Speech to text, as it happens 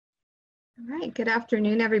All right, good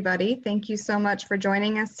afternoon, everybody. Thank you so much for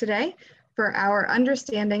joining us today for our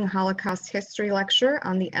Understanding Holocaust History lecture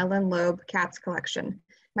on the Ellen Loeb Katz collection.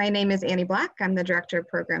 My name is Annie Black. I'm the Director of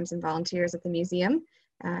Programs and Volunteers at the museum,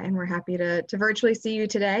 and we're happy to virtually see you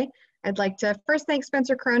today. I'd like to first thank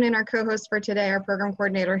Spencer Cronin, our co-host for today, our program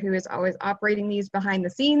coordinator, who is always operating these behind the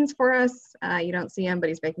scenes for us. You don't see him, but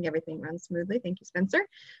he's making everything run smoothly. Thank you, Spencer.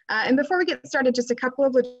 And before we get started, just a couple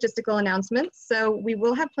of logistical announcements. So we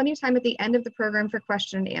will have plenty of time at the end of the program for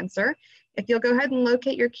question and answer. If you'll go ahead and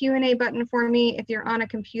locate your Q&A button for me. If you're on a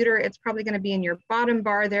computer, it's probably going to be in your bottom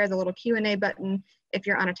bar there, the little Q&A button. If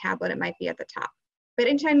you're on a tablet, it might be at the top. But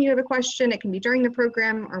anytime you have a question, it can be during the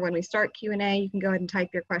program or when we start Q&A, you can go ahead and type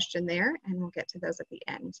your question there and we'll get to those at the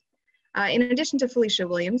end. In addition to Felicia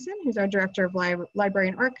Williamson, who's our Director of Library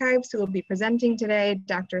and Archives, who will be presenting today,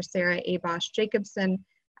 Dr. Sarah Abosh Jacobson,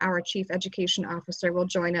 our Chief Education Officer, will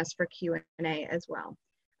join us for Q&A as well.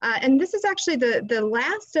 And this is actually the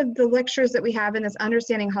last of the lectures that we have in this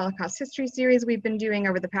Understanding Holocaust History series we've been doing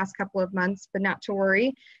over the past couple of months, but not to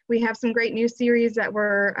worry. We have some great new series that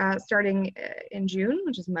we're starting in June,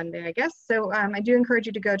 which is Monday, I guess. So I do encourage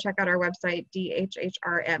you to go check out our website,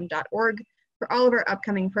 dhhrm.org, for all of our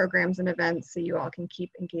upcoming programs and events so you all can keep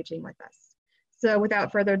engaging with us. So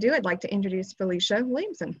without further ado, I'd like to introduce Felicia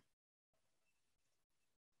Williamson.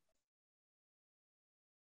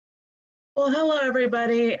 Well, hello,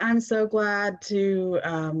 everybody. I'm so glad to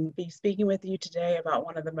be speaking with you today about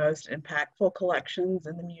one of the most impactful collections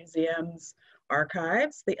in the museum's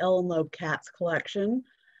archives, the Ellen Loeb Katz collection.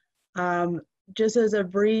 Just as a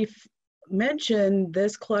brief mention,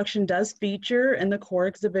 this collection does feature in the core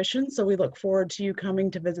exhibition, so we look forward to you coming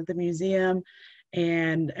to visit the museum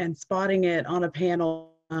and spotting it on a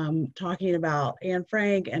panel talking about Anne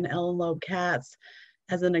Frank and Ellen Loeb Katz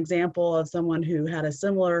as an example of someone who had a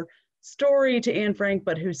similar story to Anne Frank,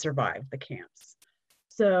 but who survived the camps.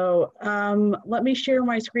 So let me share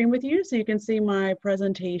my screen with you so you can see my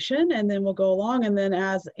presentation, and then we'll go along. And then,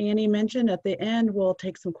 as Annie mentioned, at the end, we'll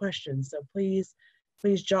take some questions. So please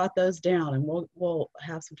jot those down, and we'll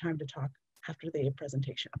have some time to talk after the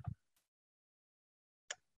presentation.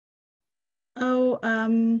 Oh,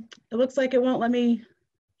 it looks like it won't let me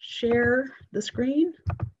share the screen.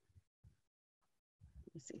 Let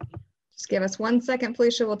me see. Just give us 1 second,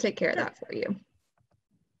 Felicia. We'll take care of that for you.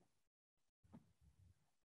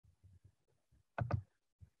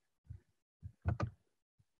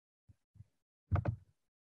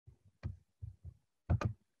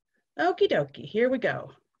 Okie dokie, here we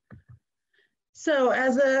go. So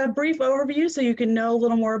as a brief overview, so you can know a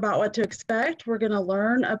little more about what to expect, we're going to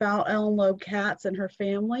learn about Ellen Loeb Katz and her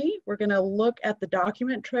family. We're going to look at the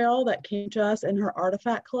document trail that came to us in her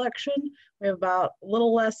artifact collection. We have about a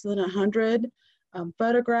little less than 100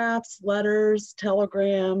 photographs, letters,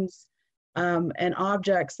 telegrams, and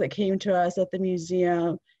objects that came to us at the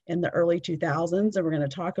museum in the early 2000s. And we're going to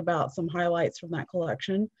talk about some highlights from that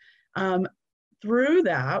collection. Through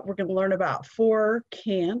that, we're going to learn about 4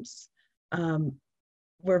 camps.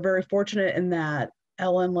 We're very fortunate in that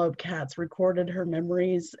Ellen Loeb Katz recorded her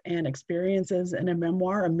memories and experiences in a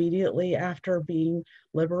memoir immediately after being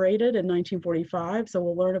liberated in 1945. So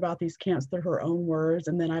we'll learn about these camps through her own words,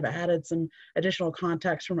 and then I've added some additional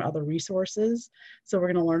context from other resources. So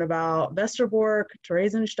we're going to learn about Westerbork,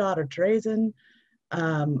 Theresienstadt or Theresen,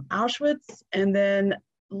 Auschwitz, and then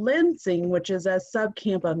Lenzing, which is a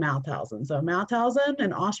subcamp of Mauthausen. So Mauthausen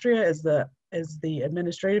in Austria is the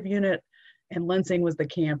administrative unit, and Lenzing was the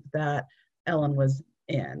camp that Ellen was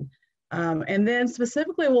in. And then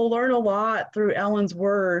specifically, we'll learn a lot through Ellen's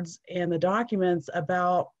words and the documents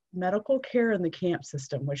about medical care in the camp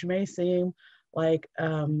system, which may seem like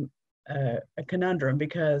a conundrum,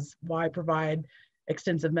 because why provide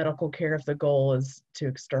extensive medical care if the goal is to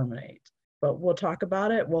exterminate? But we'll talk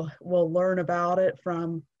about it. We'll learn about it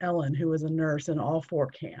from Ellen, who was a nurse in all 4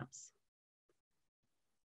 camps.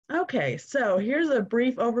 Okay, so here's a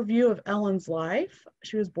brief overview of Ellen's life.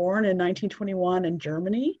 She was born in 1921 in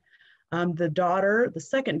Germany. The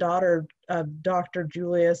second daughter of Dr.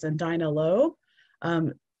 Julius and Dinah Loeb.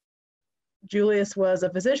 Julius was a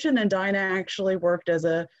physician, and Dinah actually worked as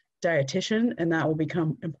a dietitian, and that will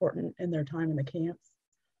become important in their time in the camps.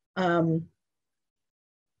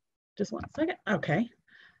 Just 1 second, okay.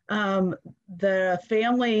 The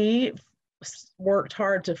family worked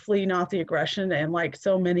hard to flee Nazi aggression, and like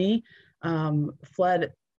so many,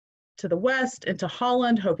 fled to the west into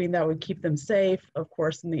Holland, hoping that would keep them safe. Of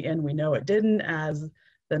course, in the end, we know it didn't, as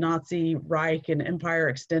the Nazi Reich and Empire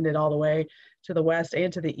extended all the way to the west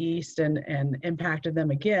and to the east and impacted them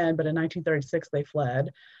again. But in 1936, they fled.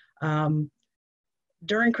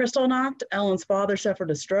 During Kristallnacht, Ellen's father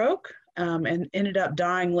suffered a stroke and ended up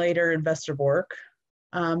dying later in Westerbork.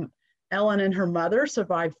 Ellen and her mother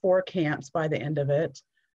survived 4 camps by the end of it: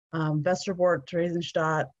 Westerbork,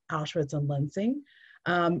 Theresienstadt, Auschwitz, and Lenzing.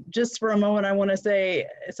 Just for a moment, I want to say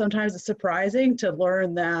sometimes it's surprising to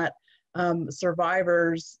learn that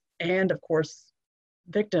survivors and, of course,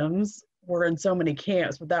 victims were in so many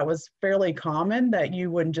camps, but that was fairly common, that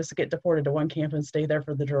you wouldn't just get deported to one camp and stay there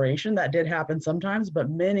for the duration. That did happen sometimes,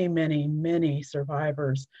 but many, many, many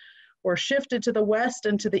survivors were shifted to the west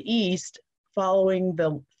and to the east following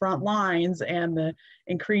the front lines and the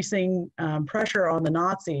increasing pressure on the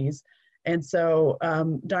Nazis. And so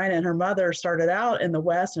Dinah and her mother started out in the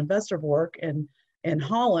west in Westerbork, and in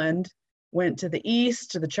Holland, went to the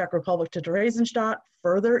east, to the Czech Republic, to Theresienstadt,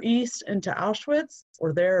 further east into Auschwitz,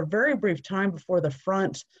 were there a very brief time before the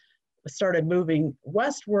front started moving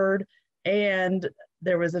westward, and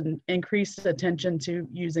there was an increased attention to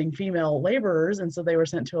using female laborers, and so they were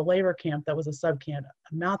sent to a labor camp that was a subcamp,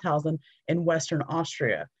 Mauthausen, in Western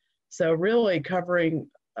Austria. So really covering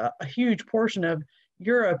a huge portion of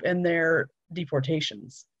Europe in their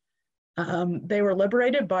deportations. They were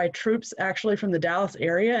liberated by troops actually from the Dallas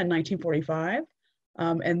area in 1945,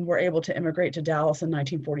 and were able to immigrate to Dallas in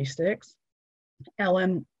 1946.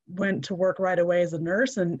 Ellen went to work right away as a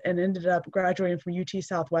nurse and ended up graduating from UT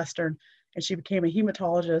Southwestern, and she became a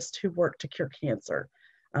hematologist who worked to cure cancer.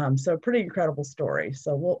 So pretty incredible story.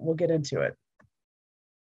 So we'll get into it.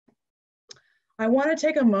 I want to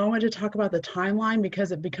take a moment to talk about the timeline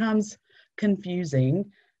because it becomes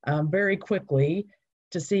confusing very quickly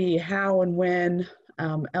to see how and when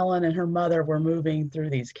Ellen and her mother were moving through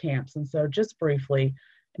these camps. And so just briefly,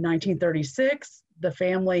 in 1936, the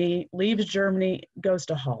family leaves Germany, goes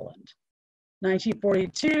to Holland.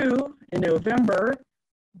 1942, in November,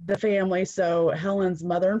 the family, so Helen's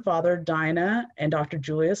mother and father, Dinah, and Dr.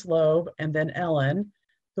 Julius Loeb, and then Ellen,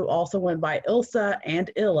 who also went by Ilsa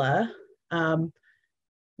and Illa,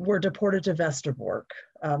 were deported to Westerbork.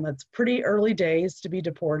 That's pretty early days to be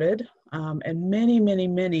deported, and many, many,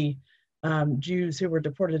 many Jews who were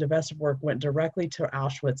deported to Westerbork went directly to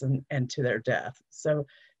Auschwitz and to their death. So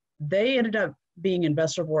they ended up being in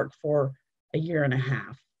Westerbork for a year and a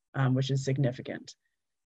half, which is significant.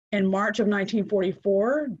 In March of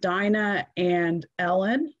 1944, Dinah and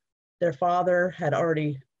Ellen, their father had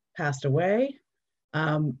already passed away,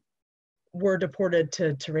 were deported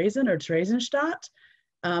to Theresen or Theresienstadt.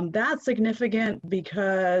 That's significant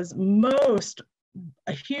because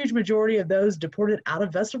a huge majority of those deported out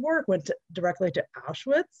of Westerbork went directly to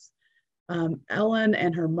Auschwitz. Ellen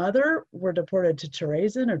and her mother were deported to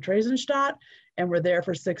Theresen or Theresienstadt and were there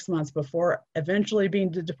for 6 months before eventually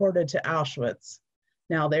being deported to Auschwitz.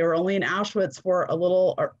 Now, they were only in Auschwitz for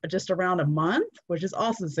just around a month, which is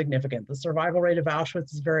also significant. The survival rate of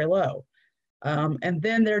Auschwitz is very low. And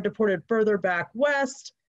then they're deported further back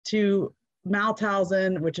west to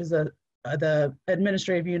Mauthausen, which is the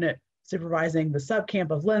administrative unit supervising the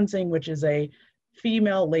subcamp of Lenzing, which is a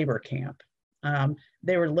female labor camp.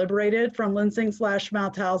 They were liberated from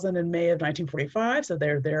Lenzing/Mauthausen in May of 1945, so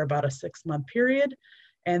they're there about a 6-month period.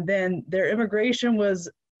 And then their immigration was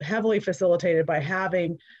heavily facilitated by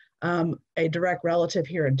having a direct relative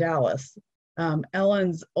here in Dallas.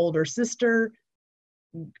 Ellen's older sister,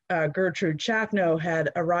 Gertrude Chakno,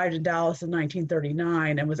 had arrived in Dallas in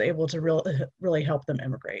 1939 and was able to really help them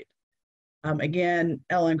immigrate. Again,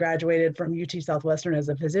 Ellen graduated from UT Southwestern as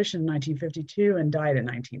a physician in 1952 and died in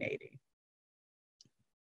 1980.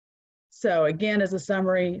 So again, as a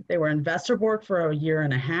summary, they were in Westerbork for a year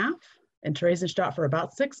and a half, in Theresienstadt for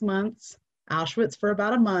about 6 months, Auschwitz for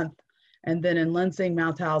about a month, and then in Lenzing,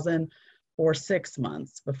 Mauthausen for 6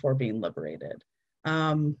 months before being liberated.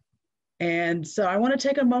 And so I want to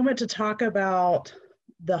take a moment to talk about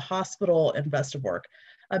the hospital in Westerbork.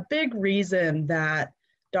 A big reason that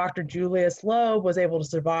Dr. Julius Loeb was able to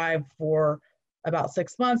survive for about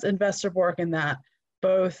 6 months in Westerbork, and that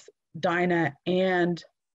both Dinah and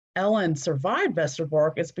Ellen survived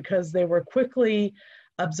Westerbork, is because they were quickly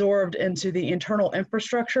absorbed into the internal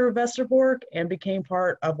infrastructure of Westerbork and became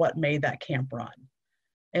part of what made that camp run.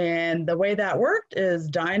 And the way that worked is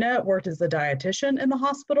Dinah worked as a dietitian in the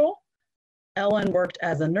hospital, Ellen worked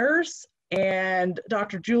as a nurse, and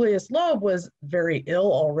Dr. Julius Loeb was very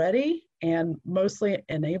ill already and mostly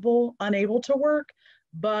unable to work,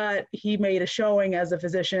 but he made a showing as a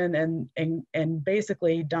physician, and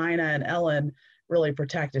basically Dinah and Ellen really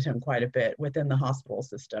protected him quite a bit within the hospital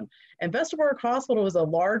system. And Westerbork Hospital was a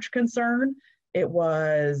large concern. It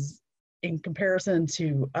was, in comparison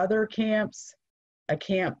to other camps, a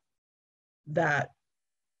camp that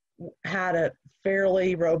had a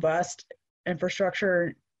fairly robust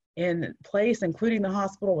infrastructure in place, including the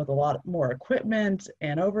hospital, with a lot more equipment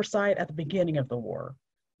and oversight at the beginning of the war.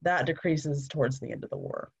 That decreases towards the end of the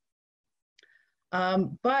war.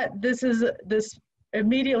 But this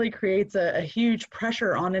immediately creates a huge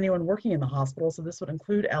pressure on anyone working in the hospital. So this would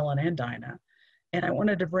include Ellen and Dinah. And I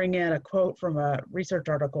wanted to bring in a quote from a research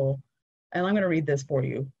article, and I'm going to read this for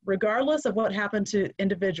you. Regardless of what happened to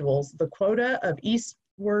individuals, the quota of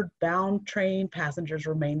eastward bound train passengers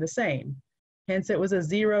remained the same. Hence, it was a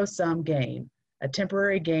zero-sum gain, a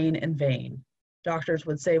temporary gain in vain. Doctors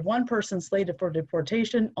would save one person slated for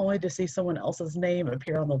deportation only to see someone else's name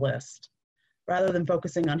appear on the list. Rather than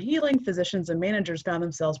focusing on healing, physicians and managers found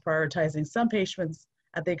themselves prioritizing some patients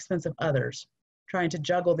at the expense of others, trying to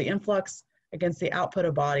juggle the influx against the output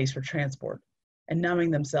of bodies for transport, and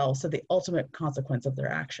numbing themselves to the ultimate consequence of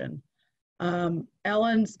their action.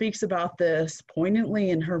 Ellen speaks about this poignantly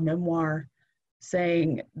in her memoir,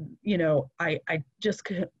 saying, you know, I just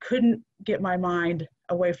couldn't get my mind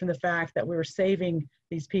away from the fact that we were saving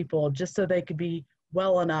these people just so they could be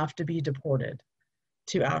well enough to be deported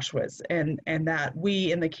to Auschwitz, and that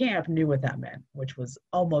we in the camp knew what that meant, which was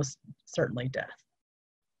almost certainly death.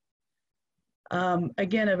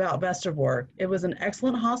 Again, about Westerbork, it was an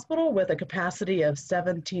excellent hospital with a capacity of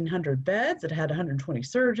 1,700 beds. It had 120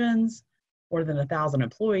 surgeons, more than 1,000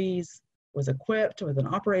 employees, was equipped with an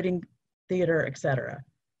operating theater, etc.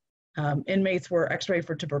 Inmates were x-rayed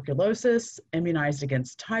for tuberculosis, immunized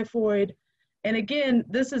against typhoid. And again,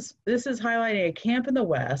 this is highlighting a camp in the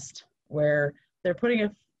West where they're putting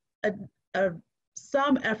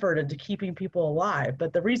some effort into keeping people alive.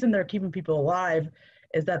 But the reason they're keeping people alive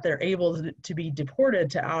is that they're able to be deported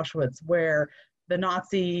to Auschwitz, where the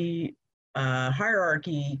Nazi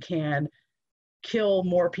hierarchy can kill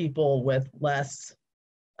more people with less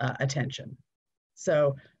attention.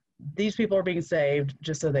 So these people are being saved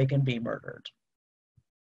just so they can be murdered.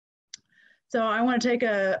 So I want to take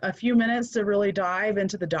a few minutes to really dive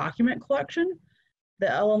into the document collection.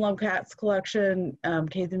 The Ellen Loeb Katz collection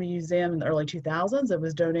came to the museum in the early 2000s. It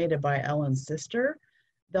was donated by Ellen's sister.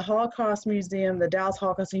 The Holocaust Museum, the Dallas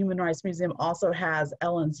Holocaust and Human Rights Museum, also has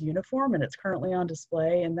Ellen's uniform, and it's currently on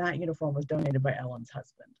display, and that uniform was donated by Ellen's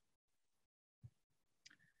husband.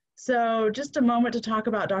 So just a moment to talk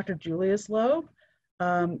about Dr. Julius Loeb.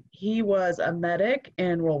 He was a medic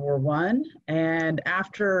in World War I, and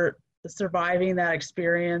after surviving that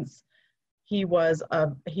experience, he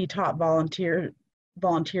taught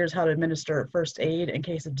volunteers how to administer first aid in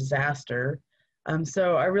case of disaster.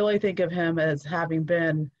 So I really think of him as having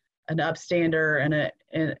been an upstander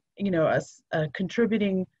and a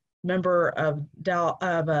contributing member of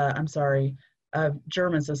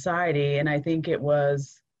German society, and I think it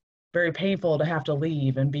was very painful to have to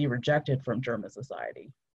leave and be rejected from German society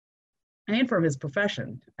and from his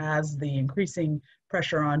profession, as the increasing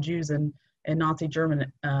pressure on Jews in Nazi Germany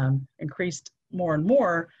increased more and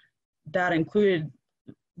more. That included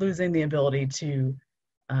losing the ability to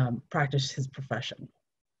practice his profession.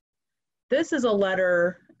 This is a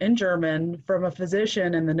letter in German from a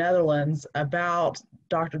physician in the Netherlands about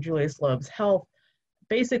Dr. Julius Loeb's health,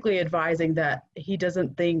 basically advising that he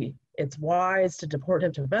doesn't think it's wise to deport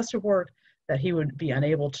him to Westerbork, that he would be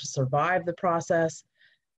unable to survive the process.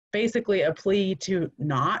 Basically a plea to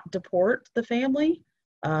not deport the family.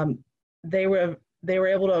 They were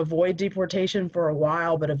able to avoid deportation for a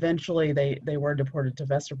while, but eventually they were deported to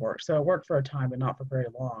Westerbork. So it worked for a time, but not for very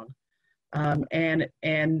long. And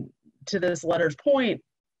to this letter's point,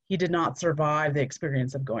 he did not survive the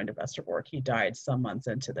experience of going to Westerbork. He died some months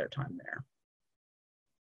into their time there.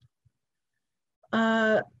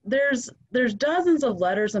 There's dozens of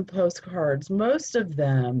letters and postcards. Most of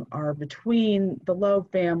them are between the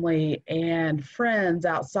Loeb family and friends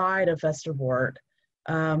outside of Westerbork,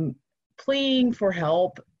 pleading for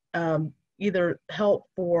help, either help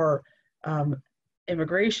for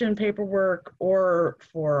immigration paperwork or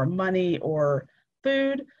for money or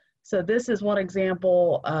food. So this is one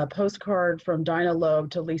example, a postcard from Dinah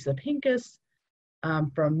Loeb to Lisa Pincus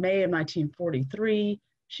from May of 1943.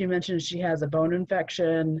 She mentions she has a bone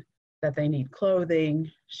infection, that they need clothing.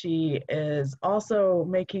 She is also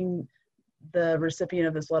making the recipient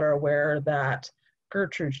of this letter aware that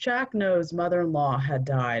Gertrude Shacknow's mother-in-law had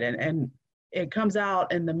died, and it comes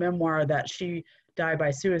out in the memoir that she died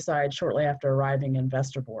by suicide shortly after arriving in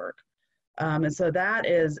Westerbork. And so that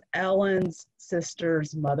is Ellen's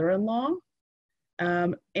sister's mother-in-law.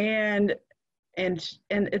 And it's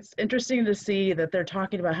interesting to see that they're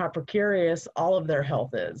talking about how precarious all of their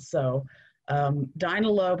health is. So Dinah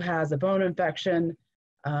Loeb has a bone infection.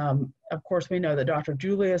 Of course, we know that Dr.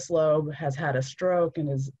 Julius Loeb has had a stroke and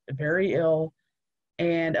is very ill.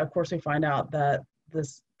 And of course, we find out that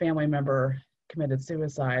this family member committed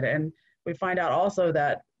suicide. And we find out also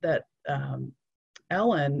that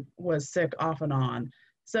Ellen was sick off and on.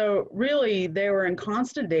 So really, they were in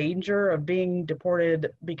constant danger of being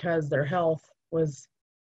deported because their health was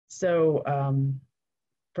so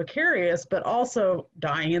precarious, but also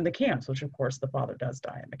dying in the camps, which of course the father does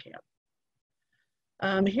die in the camp.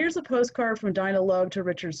 Here's a postcard from Dinah Loeb to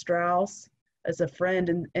Richard Strauss as a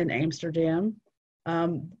friend in Amsterdam.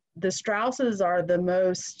 The Strausses are the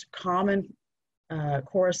most common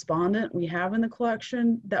correspondent we have in the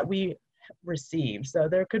collection that we received. So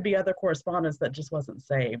there could be other correspondence that just wasn't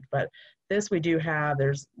saved, but this we do have.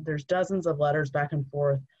 There's dozens of letters back and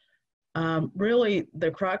forth. Really,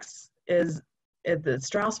 the crux is the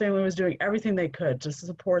Strauss family was doing everything they could to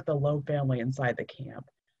support the Loeb family inside the camp,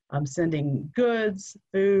 sending goods,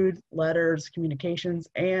 food, letters, communications,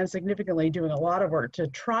 and significantly doing a lot of work to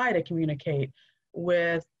try to communicate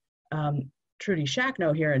with Trudy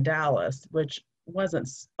Shackno here in Dallas, which wasn't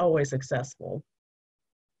always successful.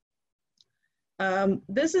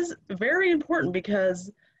 This is very important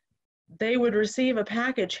because they would receive a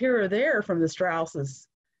package here or there from the Strausses,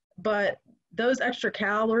 but those extra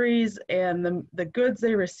calories and the goods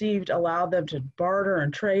they received allowed them to barter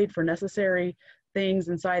and trade for necessary things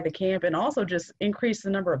inside the camp, and also just increase the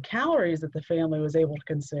number of calories that the family was able to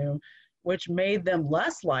consume, which made them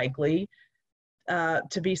less likely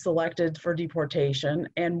to be selected for deportation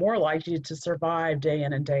and more likely to survive day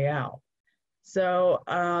in and day out. So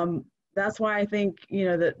that's why I think, you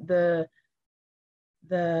know, that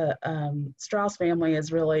the Strauss family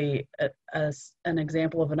is really an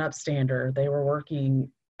example of an upstander. They were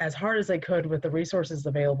working as hard as they could with the resources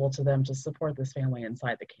available to them to support this family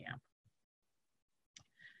inside the camp.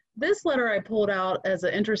 This letter I pulled out as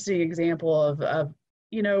an interesting example of,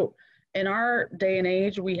 you know, in our day and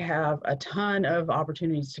age, we have a ton of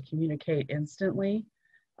opportunities to communicate instantly.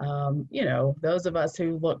 You know, those of us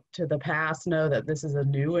who look to the past know that this is a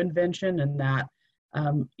new invention, and that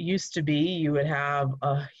used to be you would have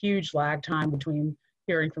a huge lag time between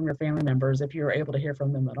hearing from your family members, if you were able to hear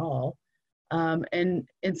from them at all. And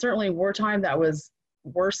certainly wartime, that was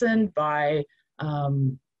worsened by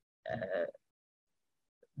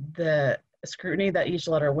the scrutiny that each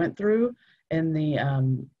letter went through, and the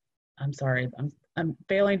I'm sorry, I'm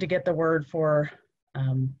failing to get the word for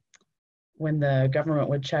when the government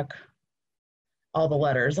would check all the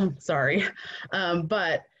letters. I'm sorry, and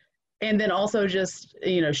then also just,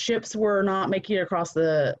 you know, ships were not making it across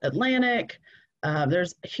the Atlantic.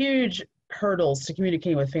 There's huge hurdles to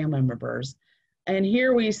communicating with family members. And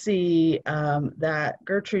here we see that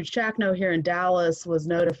Gertrude Shackno here in Dallas was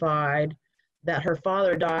notified that her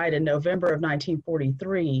father died in November of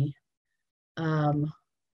 1943.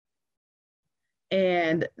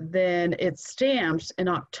 And then it's stamped in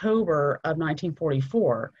October of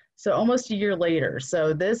 1944, so almost a year later.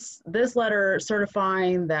 So this letter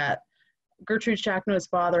certifying that Gertrude Shackno's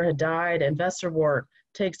father had died in Westerbork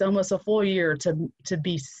takes almost a full year to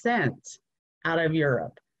be sent out of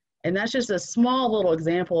Europe. And that's just a small little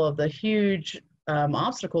example of the huge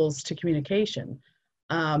obstacles to communication.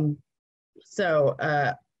 So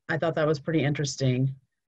I thought that was pretty interesting.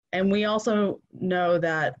 And we also know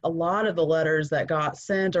that a lot of the letters that got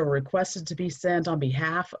sent or requested to be sent on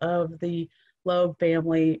behalf of the Loeb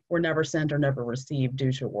family were never sent or never received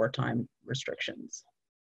due to wartime restrictions.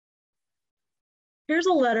 Here's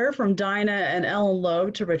a letter from Dinah and Ellen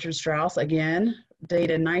Loeb to Richard Strauss, again,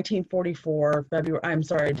 dated 1944,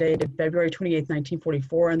 dated February 28,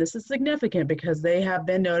 1944. And this is significant because they have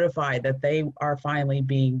been notified that they are finally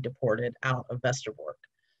being deported out of Westerbork.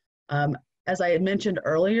 As I had mentioned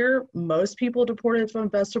earlier, most people deported from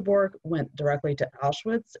Westerbork went directly to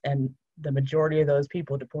Auschwitz, and the majority of those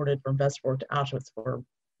people deported from Westerbork to Auschwitz were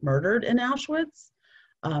murdered in Auschwitz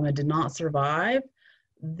and did not survive.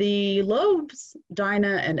 The Loebs,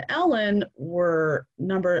 Dinah and Ellen, were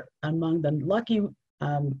numbered among the lucky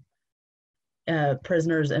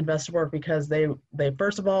prisoners in Westerbork because they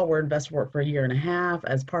first of all were in Westerbork for a year and a half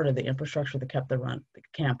as part of the infrastructure that kept the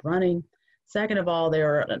camp running. Second of all, they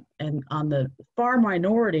were on the far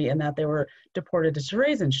minority in that they were deported to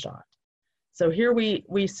Theresienstadt. So here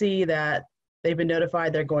we see that they've been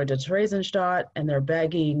notified they're going to Theresienstadt, and they're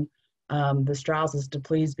begging the Strausses to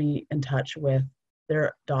please be in touch with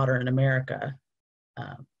their daughter in America,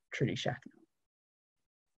 Trudy Shackno.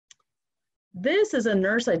 This is a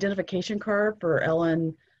nurse identification card for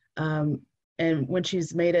Ellen, and when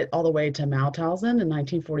she's made it all the way to Mauthausen in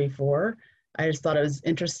 1944. I just thought it was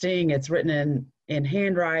interesting. It's written in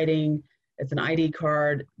handwriting. It's an ID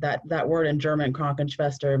card. That word in German,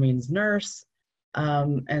 Krankenschwester, means nurse.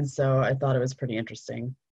 And so I thought it was pretty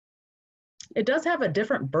interesting. It does have a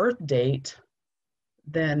different birth date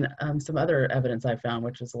than some other evidence I found,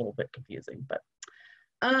 which is a little bit confusing. But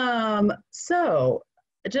so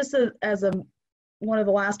just as one of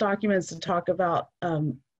the last documents to talk about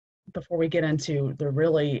before we get into the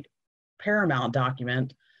really paramount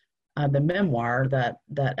document, the memoir that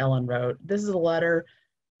Ellen wrote. This is a letter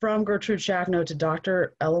from Gertrude Shacknow to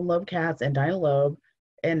Dr. Ellen Loeb Katz and Dinah Loeb,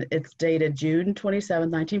 and it's dated June 27,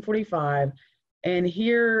 1945. And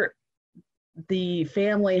here the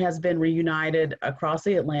family has been reunited across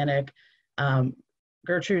the Atlantic.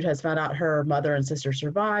 Gertrude has found out her mother and sister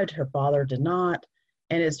survived, her father did not,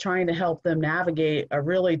 and is trying to help them navigate a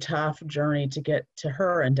really tough journey to get to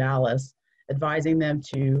her in Dallas, advising them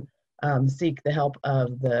to seek the help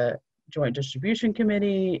of the Joint Distribution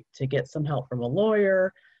Committee, to get some help from a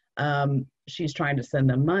lawyer. She's trying to send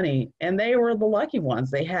them money, and they were the lucky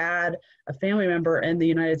ones. They had a family member in the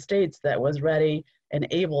United States that was ready and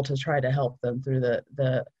able to try to help them through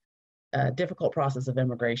the difficult process of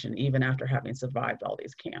immigration, even after having survived all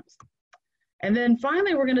these camps. And then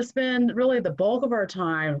finally, we're going to spend really the bulk of our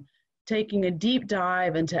time taking a deep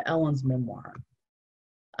dive into Ellen's memoir.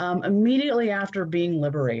 Immediately after being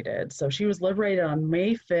liberated, so she was liberated on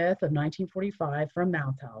May 5th of 1945 from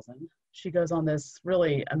Mauthausen. She goes on this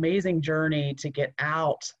really amazing journey to get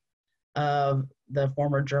out of the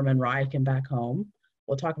former German Reich and back home.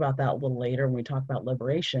 We'll talk about that a little later when we talk about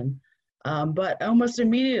liberation. But almost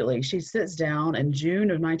immediately, she sits down in June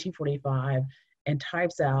of 1945 and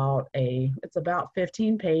types out it's about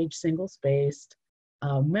 15-page, single-spaced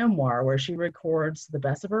memoir where she records, to the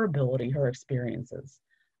best of her ability, her experiences.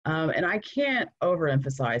 And I can't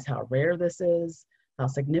overemphasize how rare this is, how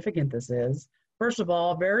significant this is. First of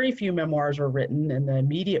all, very few memoirs were written in the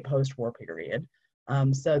immediate post-war period.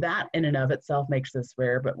 So that in and of itself makes this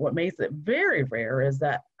rare, but what makes it very rare is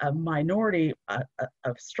that a minority, a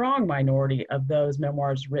strong minority of those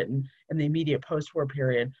memoirs written in the immediate post-war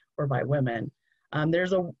period were by women.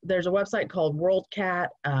 There's a website called WorldCat.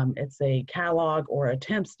 It's a catalog, or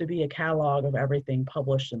attempts to be a catalog, of everything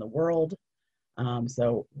published in the world.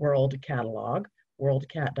 So World Catalog,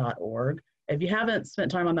 worldcat.org. If you haven't spent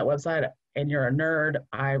time on that website and you're a nerd,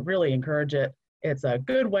 I really encourage it. It's a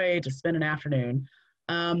good way to spend an afternoon.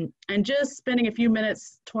 And just spending a few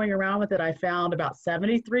minutes toying around with it, I found about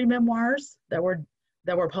 73 memoirs that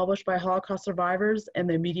were published by Holocaust survivors in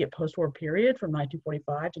the immediate post-war period from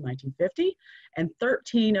 1945 to 1950, and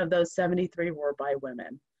 13 of those 73 were by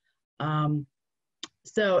women.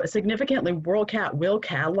 So significantly, WorldCat will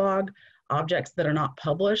catalog objects that are not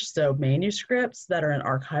published, so manuscripts that are in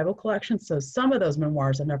archival collections. So some of those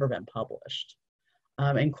memoirs have never been published,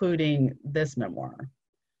 including this memoir.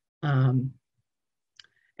 And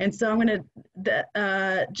so I'm going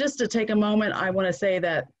to, just to take a moment, I want to say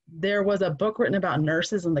that there was a book written about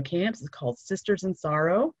nurses in the camps. It's called Sisters in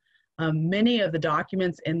Sorrow. Many of the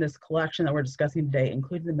documents in this collection that we're discussing today,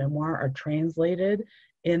 including the memoir, are translated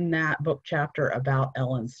in that book chapter about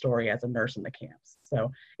Ellen's story as a nurse in the camps.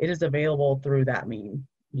 So it is available through that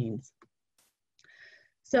means.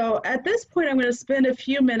 So at this point, I'm going to spend a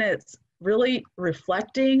few minutes really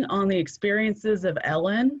reflecting on the experiences of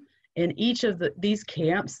Ellen in each of these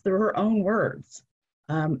camps through her own words.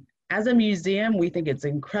 As a museum, we think it's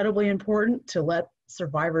incredibly important to let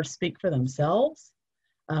survivors speak for themselves,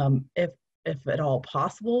 if at all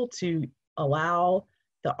possible, to allow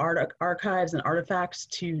the archives and artifacts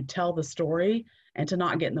to tell the story and to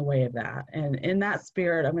not get in the way of that. And in that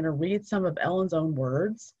spirit, I'm going to read some of Ellen's own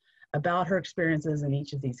words about her experiences in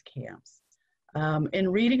each of these camps. In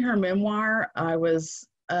reading her memoir, I was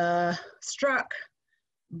struck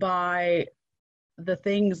by the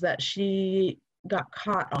things that she got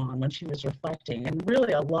caught on when she was reflecting, and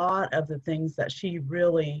really a lot of the things that she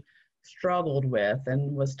really struggled with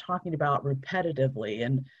and was talking about repetitively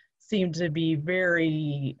and seemed to be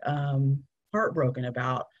very heartbroken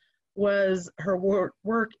about was her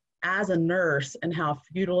work as a nurse, and how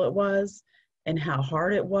futile it was and how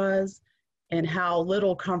hard it was and how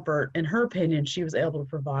little comfort, in her opinion, she was able to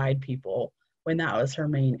provide people when that was her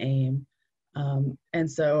main aim. And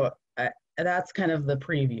so that's kind of the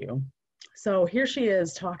preview. So here she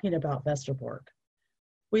is talking about Westerbork.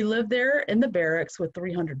 We lived there in the barracks with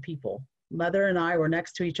 300 people. Mother and I were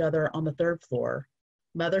next to each other on the 3rd floor.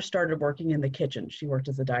 Mother started working in the kitchen. She worked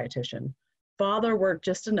as a dietitian. Father worked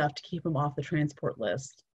just enough to keep him off the transport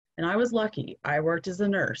list. And I was lucky. I worked as a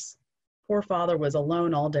nurse. Poor father was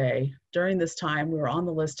alone all day. During this time, we were on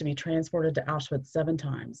the list to be transported to Auschwitz 7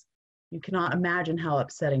 times. You cannot imagine how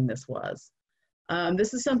upsetting this was.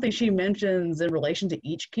 This is something she mentions in relation to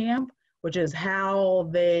each camp, which is how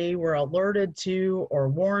they were alerted to or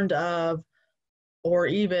warned of or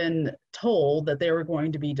even told that they were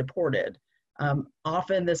going to be deported.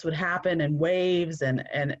 Often this would happen in waves and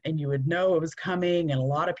you would know it was coming and a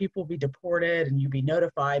lot of people would be deported and you'd be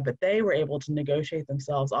notified, but they were able to negotiate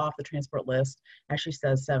themselves off the transport list, as she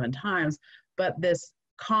says 7 times. But this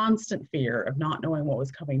constant fear of not knowing what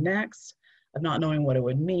was coming next, of not knowing what it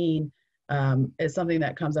would mean, is something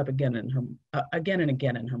that comes up again and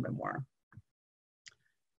again in her memoir.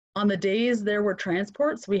 On the days there were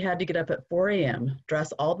transports, we had to get up at 4 a.m.,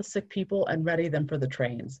 dress all the sick people and ready them for the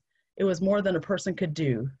trains. It was more than a person could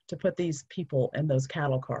do to put these people in those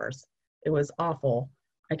cattle cars. It was awful.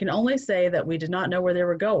 I can only say that we did not know where they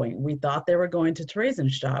were going. We thought they were going to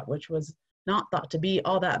Theresienstadt, which was not thought to be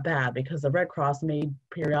all that bad because the Red Cross made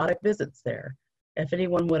periodic visits there. If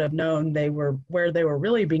anyone would have known where they were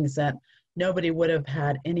really being sent, nobody would have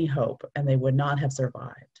had any hope and they would not have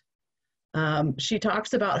survived. She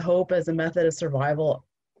talks about hope as a method of survival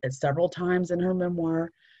several times in her memoir.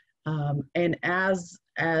 And as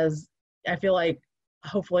I feel like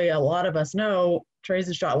hopefully a lot of us know,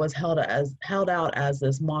 Theresienstadt was held out as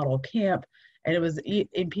this model camp, and it was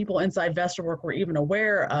people inside Westerbork were even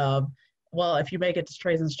aware of, well, if you make it to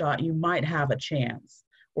Theresienstadt, you might have a chance.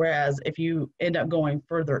 Whereas if you end up going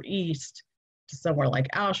further east to somewhere like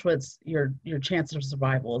Auschwitz, your chance of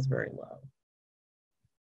survival is very low.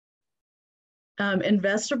 In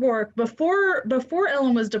Westerbork, before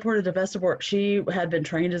Ellen was deported to Westerbork, she had been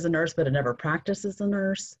trained as a nurse, but had never practiced as a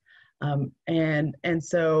nurse. And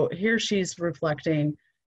so here she's reflecting,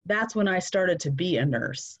 that's when I started to be a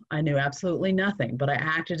nurse. I knew absolutely nothing, but I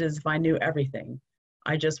acted as if I knew everything.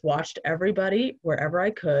 I just watched everybody wherever I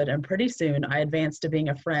could, and pretty soon I advanced to being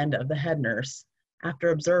a friend of the head nurse. After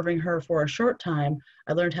observing her for a short time,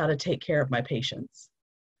 I learned how to take care of my patients.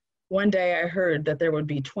 One day I heard that there would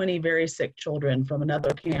be 20 very sick children from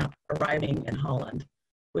another camp arriving in Holland.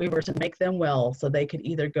 We were to make them well so they could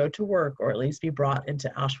either go to work or at least be brought into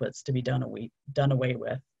Auschwitz to be done away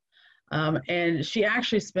with. And she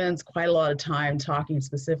actually spends quite a lot of time talking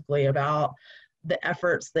specifically about the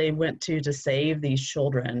efforts they went to save these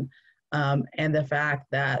children, and the fact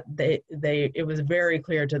that it was very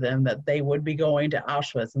clear to them that they would be going to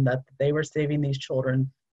Auschwitz and that they were saving these children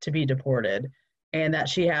to be deported. And that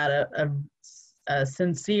she had a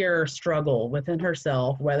sincere struggle within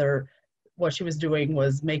herself, whether what she was doing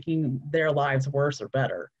was making their lives worse or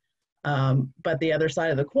better. But the other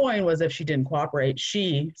side of the coin was if she didn't cooperate,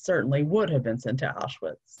 she certainly would have been sent to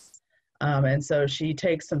Auschwitz. And so she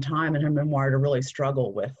takes some time in her memoir to really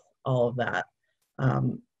struggle with all of that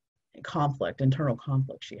internal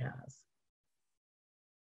conflict she has.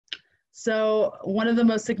 So one of the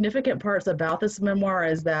most significant parts about this memoir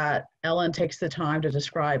is that Ellen takes the time to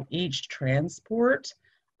describe each transport,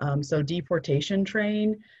 so deportation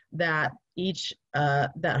train, that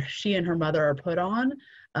she and her mother are put on,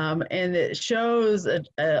 and it shows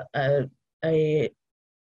the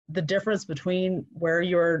difference between where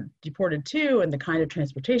you're deported to and the kind of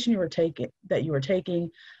transportation you were taking.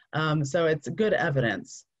 So it's good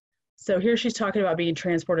evidence. So here she's talking about being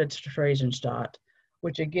transported to Theresienstadt,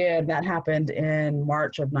 which again, that happened in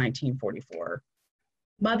March of 1944.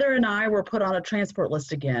 Mother and I were put on a transport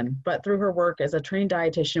list again, but through her work as a trained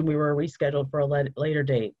dietitian, we were rescheduled for a later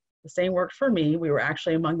date. The same worked for me. We were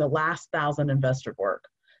actually among the last 1,000 in Westerbork.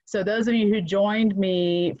 So those of you who joined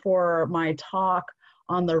me for my talk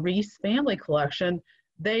on the Reese family collection,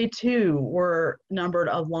 they too were numbered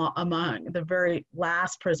among the very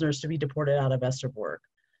last prisoners to be deported out of Westerbork.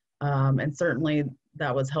 And certainly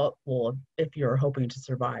that was helpful if you're hoping to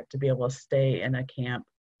survive, to be able to stay in a camp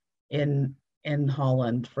in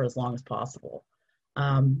Holland for as long as possible.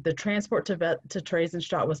 The transport to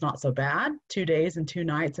Theresienstadt was not so bad, 2 days and 2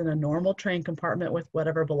 nights in a normal train compartment with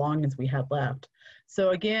whatever belongings we had left.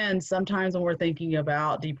 So again, sometimes when we're thinking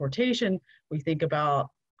about deportation, we think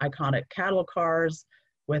about iconic cattle cars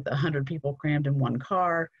with 100 people crammed in one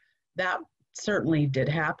car. That certainly did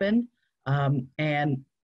happen. And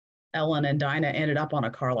Ellen and Dinah ended up on a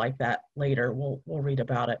car like that later. We'll read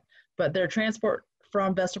about it. But their transport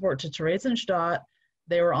from Westerbork to Theresienstadt,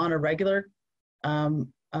 they were on a regular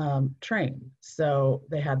train. So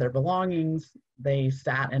they had their belongings, they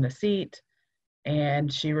sat in a seat, and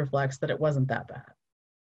she reflects that it wasn't that bad.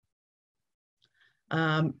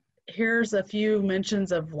 Here's a few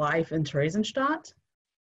mentions of life in Theresienstadt.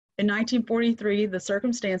 In 1943, the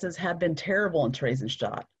circumstances had been terrible in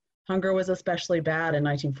Theresienstadt. Hunger was especially bad in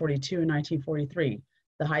 1942 and 1943.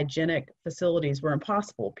 The hygienic facilities were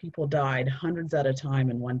impossible. People died hundreds at a time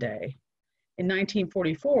in one day. In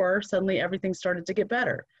 1944, suddenly everything started to get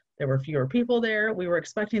better. There were fewer people there. We were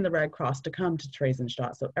expecting the Red Cross to come to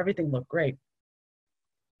Theresienstadt, so everything looked great.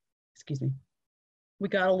 Excuse me. We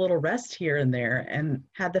got a little rest here and there and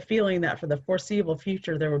had the feeling that for the foreseeable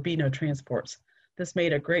future, there would be no transports. This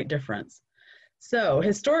made a great difference. So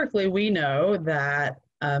historically, we know that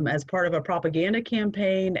as part of a propaganda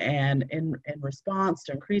campaign and in response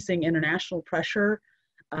to increasing international pressure,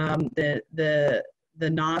 the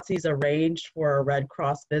Nazis arranged for a Red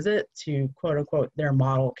Cross visit to quote unquote their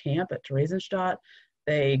model camp at Theresienstadt.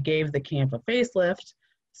 They gave the camp a facelift.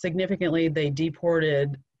 Significantly, they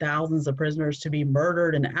deported thousands of prisoners to be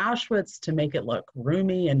murdered in Auschwitz to make it look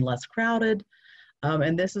roomy and less crowded.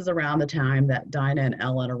 And this is around the time that Dinah and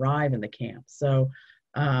Ellen arrive in the camp. So,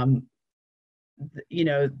 you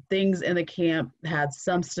know, things in the camp had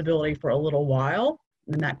some stability for a little while,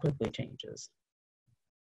 and that quickly changes.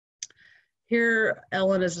 Here,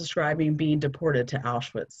 Ellen is describing being deported to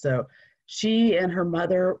Auschwitz. So she and her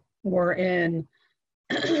mother were in,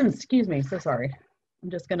 excuse me, so sorry. I'm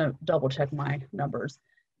just gonna double check my numbers.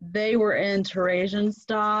 They were in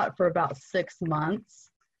Theresienstadt for about 6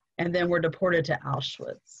 months and then were deported to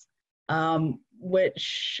Auschwitz,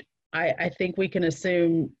 which I think we can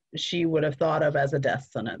assume she would have thought of as a death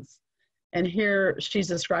sentence. And here she's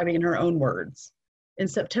describing in her own words. In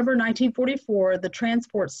September 1944, the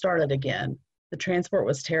transport started again. The transport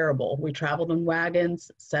was terrible. We traveled in wagons,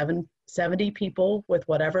 70 people with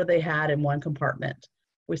whatever they had in one compartment.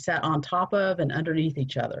 We sat on top of and underneath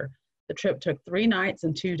each other. The trip took 3 nights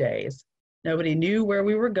and 2 days. Nobody knew where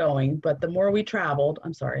we were going, but the more we traveled,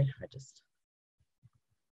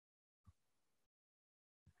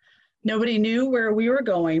 Nobody knew where we were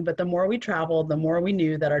going, but the more we traveled, the more we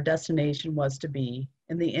knew that our destination was to be.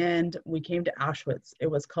 In the end, we came to Auschwitz. It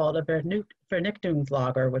was called a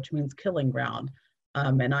Vernichtungslager, which means killing ground,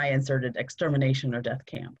 and I inserted extermination or death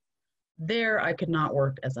camp. There, I could not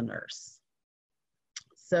work as a nurse.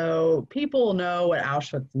 So people know what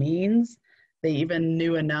Auschwitz means. They even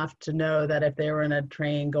knew enough to know that if they were in a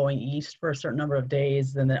train going east for a certain number of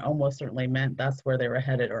days, then it almost certainly meant that's where they were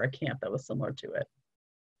headed, or a camp that was similar to it.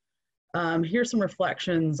 Here's some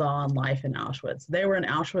reflections on life in Auschwitz. They were in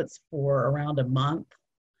Auschwitz for around a month,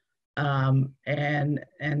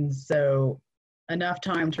 and so enough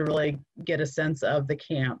time to really get a sense of the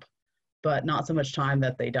camp, but not so much time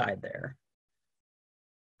that they died there.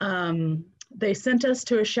 They sent us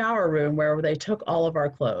to a shower room where they took all of our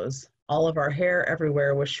clothes. All of our hair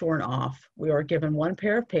everywhere was shorn off. We were given 1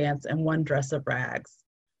 pair of pants and 1 dress of rags.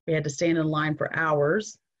 We had to stand in line for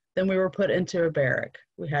hours. Then we were put into a barrack.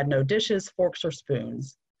 We had no dishes, forks, or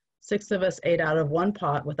spoons. 6 of us ate out of 1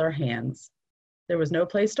 pot with our hands. There was no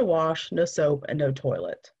place to wash, no soap, and no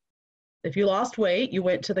toilet. If you lost weight, you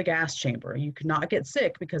went to the gas chamber. You could not get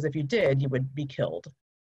sick because if you did, you would be killed.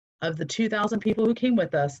 Of the 2,000 people who came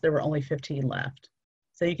with us, there were only 15 left.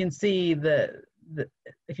 So you can see the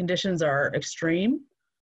conditions are extreme,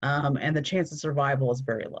 and the chance of survival is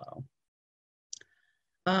very low.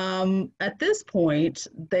 At this point,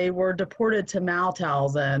 they were deported to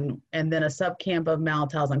Mauthausen and then a subcamp of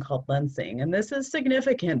Mauthausen called Lenzing. And this is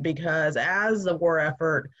significant because as the war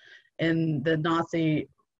effort in the Nazi,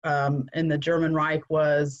 in the German Reich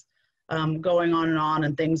was going on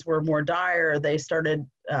and things were more dire, they started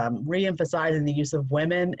re-emphasizing the use of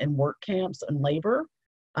women in work camps and labor,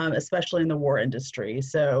 especially in the war industry.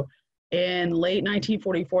 So in late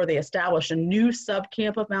 1944, they established a new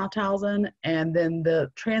subcamp of Mauthausen, and then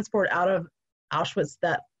the transport out of Auschwitz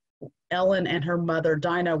that Ellen and her mother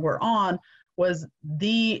Dinah were on was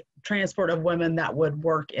the transport of women that would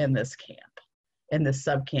work in this camp, in this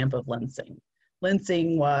subcamp of Lenzing.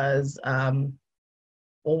 Lenzing was, well,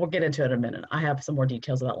 we'll get into it in a minute. I have some more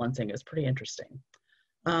details about Lenzing. It's pretty interesting.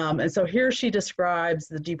 And so here she describes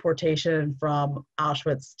the deportation from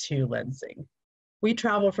Auschwitz to Lenzing. We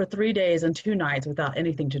traveled for 3 days and 2 nights without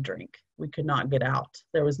anything to drink. We could not get out.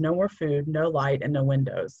 There was no more food, no light, and no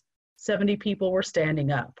windows. 70 people were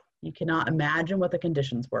standing up. You cannot imagine what the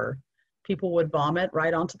conditions were. People would vomit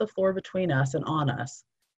right onto the floor between us and on us.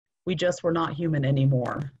 We just were not human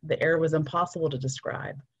anymore. The air was impossible to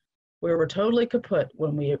describe. We were totally kaput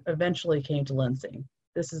when we eventually came to Lenzing.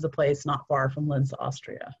 This is a place not far from Linz,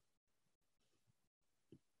 Austria.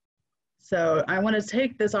 So I want to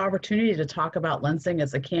take this opportunity to talk about Lenzing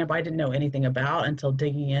as a camp I didn't know anything about until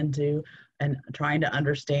digging into and trying to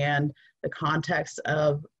understand the context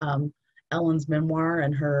of Ellen's memoir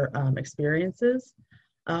and her experiences.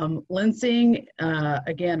 Lenzing,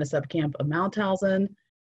 again, a subcamp of Mauthausen.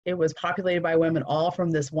 It was populated by women all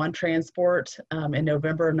from this one transport in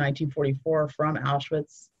November of 1944 from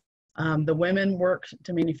Auschwitz. The women worked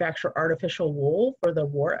to manufacture artificial wool for the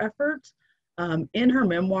war effort. In her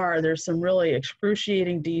memoir, there's some really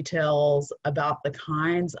excruciating details about the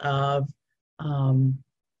kinds of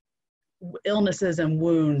illnesses and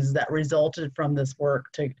wounds that resulted from this work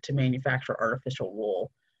to manufacture artificial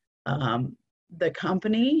wool. The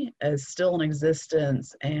company is still in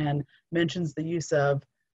existence and mentions the use of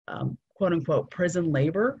quote unquote prison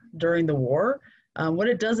labor during the war. What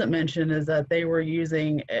it doesn't mention is that they were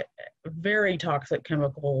using very toxic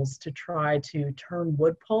chemicals to try to turn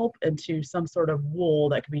wood pulp into some sort of wool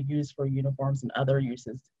that could be used for uniforms and other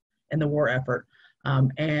uses in the war effort.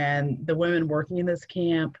 And the women working in this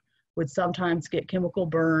camp would sometimes get chemical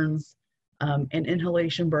burns and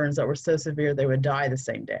inhalation burns that were so severe they would die the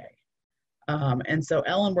same day. And so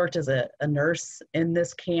Ellen worked as a nurse in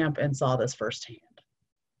this camp and saw this firsthand.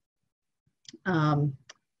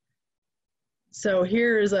 So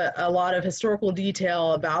here's a lot of historical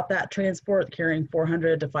detail about that transport, carrying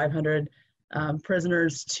 400 to 500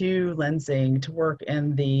 prisoners to Lansing to work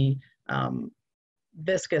in the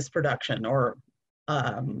viscose production or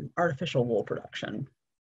artificial wool production.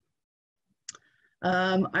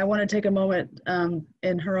 I want to take a moment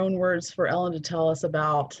in her own words for Ellen to tell us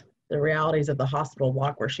about the realities of the hospital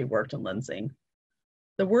block where she worked in Lansing.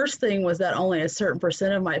 The worst thing was that only a certain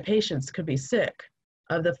percent of my patients could be sick.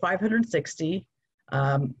 Of the 560,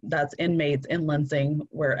 that's inmates in Lansing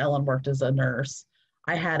where Ellen worked as a nurse,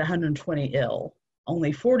 I had 120 ill.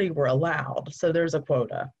 Only 40 were allowed, so there's a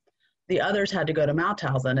quota. The others had to go to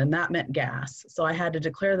Mauthausen, and that meant gas. So I had to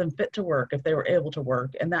declare them fit to work if they were able to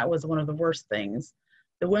work, and that was one of the worst things.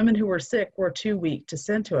 The women who were sick were too weak to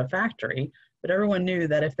send to a factory, but everyone knew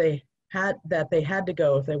that if they had to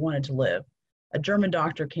go if they wanted to live. A German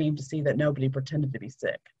doctor came to see that nobody pretended to be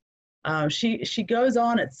sick. She goes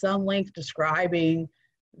on at some length describing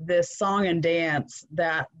this song and dance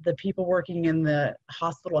that the people working in the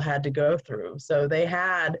hospital had to go through. So they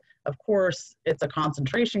had, of course, it's a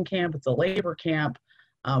concentration camp, it's a labor camp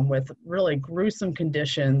with really gruesome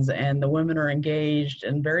conditions, and the women are engaged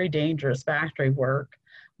in very dangerous factory work.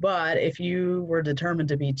 But if you were determined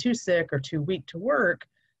to be too sick or too weak to work,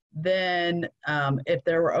 then if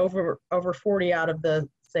there were over 40 out of the,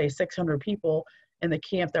 say, 600 people in the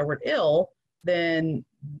camp that were ill, then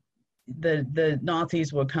the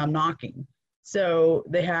Nazis would come knocking. So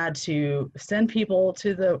they had to send people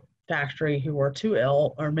to the factory who were too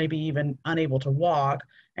ill or maybe even unable to walk.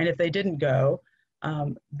 And if they didn't go,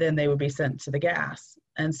 then they would be sent to the gas.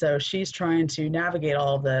 And so she's trying to navigate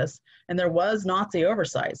all of this. And there was Nazi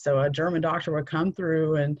oversight. So a German doctor would come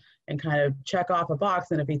through and kind of check off a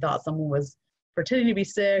box. And if he thought someone was pretending to be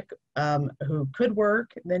sick, who could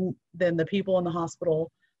work, then the people in the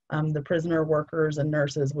hospital, the prisoner workers and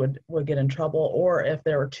nurses would get in trouble. Or if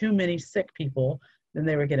there were too many sick people, then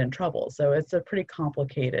they would get in trouble. So it's a pretty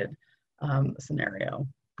complicated scenario.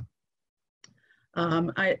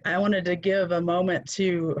 I wanted to give a moment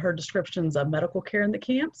to her descriptions of medical care in the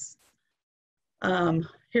camps.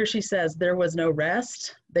 Here she says, there was no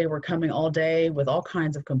rest. They were coming all day with all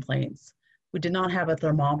kinds of complaints. We did not have a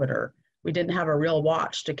thermometer. We didn't have a real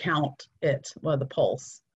watch to count it, well, the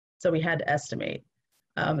pulse. So we had to estimate.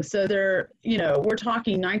 So there, we're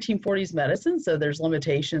talking 1940s medicine, so there's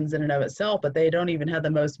limitations in and of itself, but they don't even have the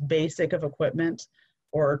most basic of equipment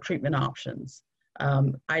or treatment options.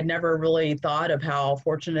 I never really thought of how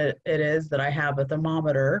fortunate it is that I have a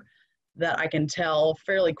thermometer that I can tell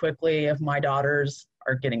fairly quickly if my daughters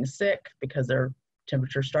are getting sick because their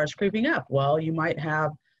temperature starts creeping up. Well, you might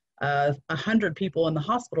have 100 people in the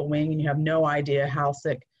hospital wing and you have no idea how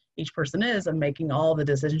sick each person is, and making all the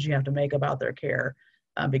decisions you have to make about their care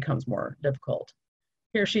becomes more difficult.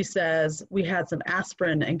 Here she says, we had some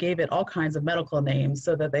aspirin and gave it all kinds of medical names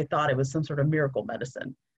so that they thought it was some sort of miracle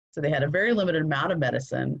medicine. So they had a very limited amount of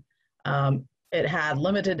medicine. It had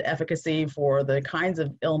limited efficacy for the kinds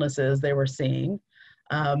of illnesses they were seeing.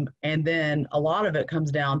 And then a lot of it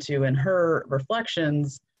comes down to, in her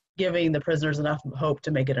reflections, giving the prisoners enough hope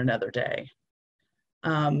to make it another day.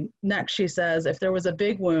 Next, she says, if there was a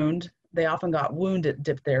big wound, they often got wound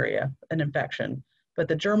diphtheria, an infection. But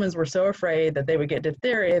the Germans were so afraid that they would get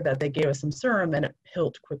diphtheria that they gave us some serum and it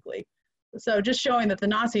healed quickly. So just showing that the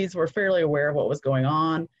Nazis were fairly aware of what was going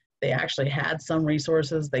on. They actually had some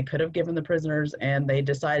resources they could have given the prisoners, and they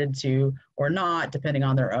decided to or not, depending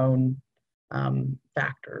on their own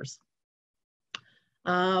factors.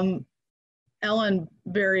 Ellen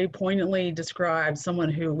very poignantly described someone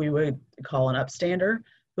who we would call an upstander,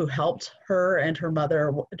 who helped her and her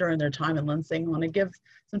mother during their time in Lansing. I want to give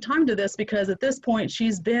some time to this because at this point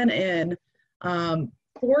she's been in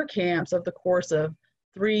 4 camps over the course of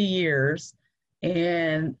 3 years.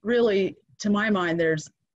 And really, to my mind, there's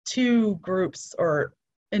 2 groups or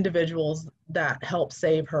individuals that helped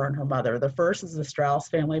save her and her mother. The first is the Strauss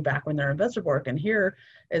family back when they're in Westerbork, and here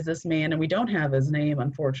is this man, and we don't have his name,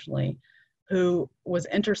 unfortunately, who was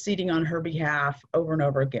interceding on her behalf over and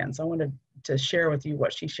over again. So I wanted to share with you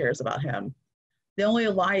what she shares about him. The only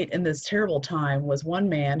light in this terrible time was one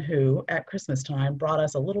man who, at Christmas time, brought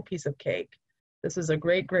us a little piece of cake. This is a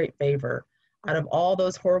great, great favor. Out of all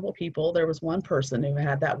those horrible people, there was one person who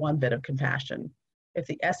had that one bit of compassion. If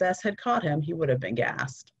the SS had caught him, he would have been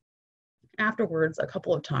gassed. Afterwards, a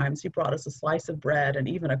couple of times, he brought us a slice of bread and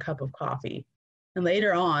even a cup of coffee. And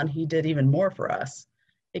later on, he did even more for us.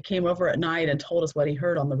 He came over at night and told us what he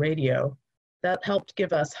heard on the radio. That helped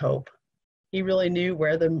give us hope. He really knew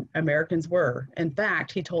where the Americans were. In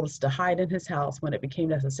fact, he told us to hide in his house when it became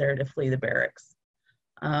necessary to flee the barracks.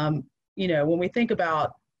 You know, when we think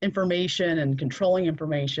about information and controlling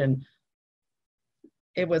information,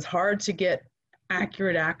 it was hard to get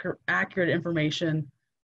accurate information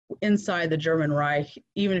inside the German Reich,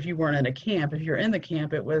 even if you weren't in a camp. If you're in the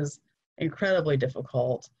camp, it was incredibly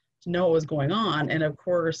difficult to know what was going on. And of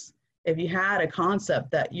course, if you had a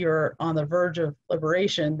concept that you're on the verge of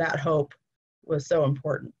liberation, that hope was so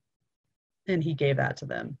important. And he gave that to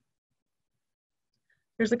them.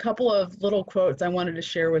 Here's a couple of little quotes I wanted to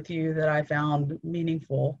share with you that I found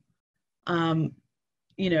meaningful.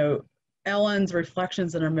 You know, Ellen's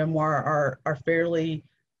reflections in her memoir are fairly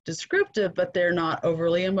descriptive, but they're not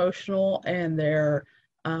overly emotional, and they're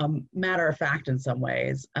matter of fact in some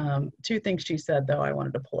ways. Two things she said, though, I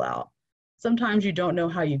wanted to pull out. Sometimes you don't know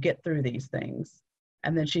how you get through these things.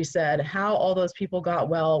 And then she said, how all those people got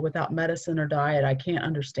well without medicine or diet, I can't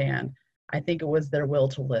understand. I think it was their will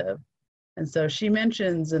to live. And so she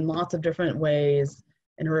mentions in lots of different ways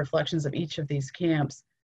in her reflections of each of these camps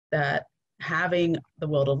that having the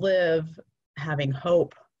will to live, having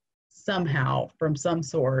hope somehow from some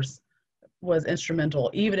source was instrumental,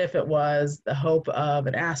 even if it was the hope of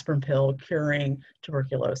an aspirin pill curing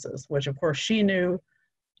tuberculosis, which of course she knew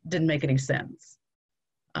didn't make any sense,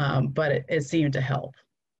 but it seemed to help.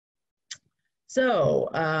 So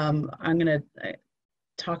I'm going to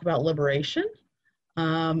talk about liberation.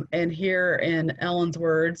 And here in Ellen's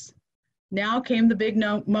words, now came the big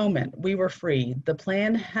moment. We were free. The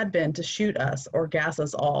plan had been to shoot us or gas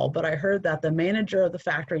us all, but I heard that the manager of the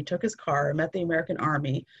factory took his car and met the American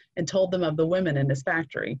Army and told them of the women in his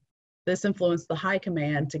factory. This influenced the high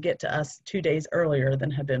command to get to us 2 days earlier than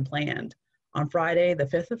had been planned. On Friday, the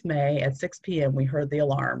 5th of May at 6 p.m., we heard the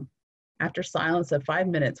alarm. After silence of 5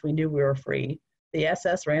 minutes, we knew we were free. The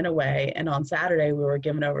SS ran away, and on Saturday, we were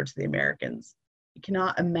given over to the Americans. You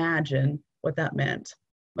cannot imagine what that meant.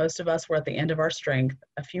 Most of us were at the end of our strength.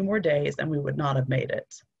 A few more days and we would not have made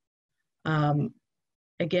it.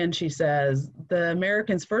 Again, she says, the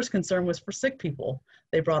Americans' first concern was for sick people.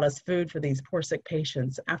 They brought us food for these poor sick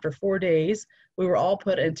patients. After 4 days, we were all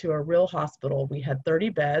put into a real hospital. We had 30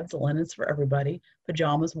 beds, linens for everybody,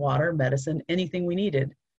 pajamas, water, medicine, anything we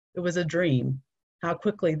needed. It was a dream. How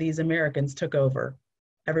quickly these Americans took over.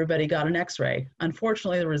 Everybody got an x-ray.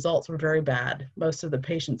 Unfortunately, the results were very bad. Most of the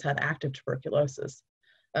patients had active tuberculosis.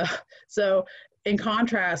 So in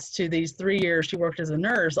contrast to these 3 years she worked as a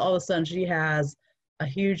nurse, all of a sudden she has a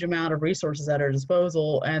huge amount of resources at her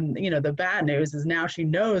disposal. And you know, the bad news is now she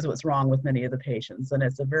knows what's wrong with many of the patients, and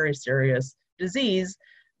it's a very serious disease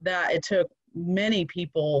that it took many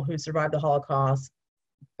people who survived the Holocaust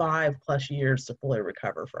 5+ years to fully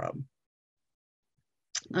recover from.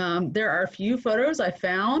 There are a few photos I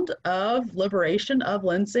found of liberation of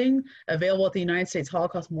Lenzing available at the United States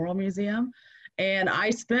Holocaust Memorial Museum. And I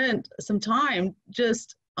spent some time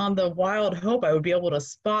just on the wild hope I would be able to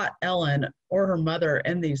spot Ellen or her mother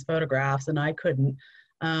in these photographs, and I couldn't.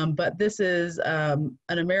 But this is an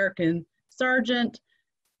American sergeant,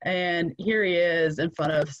 and here he is in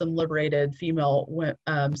front of some liberated female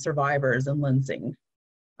survivors in Lenzing.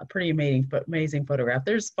 A pretty amazing photograph.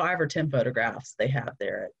 There's 5 or 10 photographs they have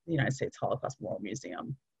there at the United States Holocaust Memorial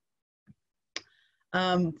Museum.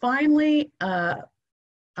 Finally,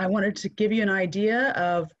 I wanted to give you an idea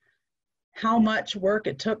of how much work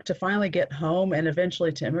it took to finally get home and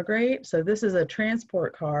eventually to immigrate. So this is a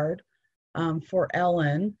transport card for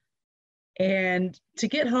Ellen. And to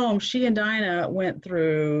get home, she and Dinah went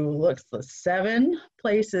through, 7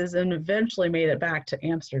 places and eventually made it back to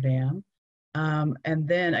Amsterdam. And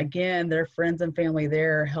then again, their friends and family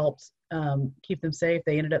there helped keep them safe.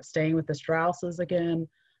 They ended up staying with the Strausses again.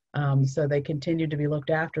 So they continued to be looked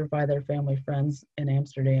after by their family friends in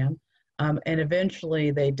Amsterdam. And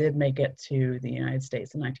eventually they did make it to the United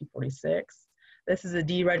States in 1946. This is a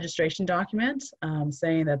deregistration document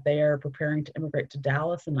saying that they are preparing to immigrate to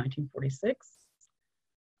Dallas in 1946.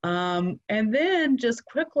 And then just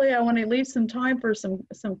quickly, I want to leave some time for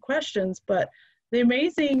some questions, but the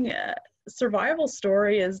amazing survival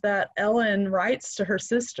story is that Ellen writes to her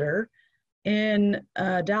sister in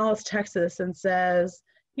Dallas, Texas, and says,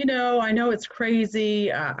 you know, I know it's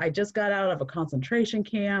crazy. I just got out of a concentration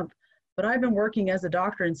camp, but I've been working as a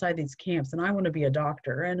doctor inside these camps and I want to be a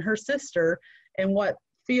doctor. And her sister, in what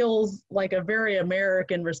feels like a very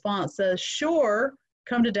American response, says, sure,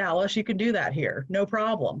 come to Dallas. You can do that here. No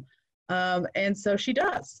problem. And so she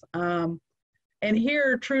does. And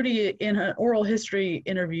here, Trudy, in an oral history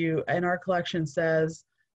interview in our collection, says,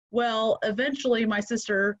 well, eventually my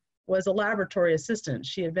sister was a laboratory assistant.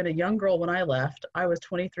 She had been a young girl when I left. I was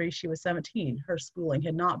 23, she was 17. Her schooling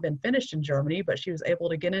had not been finished in Germany, but she was able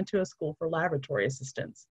to get into a school for laboratory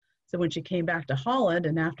assistants. So when she came back to Holland,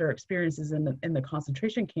 and after experiences in the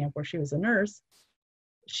concentration camp where she was a nurse,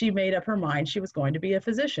 she made up her mind she was going to be a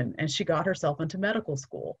physician, and she got herself into medical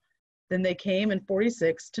school. Then they came in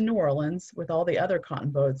 46 to New Orleans with all the other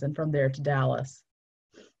cotton boats, and from there to Dallas.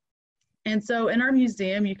 And so in our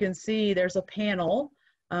museum, you can see there's a panel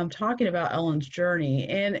talking about Ellen's journey.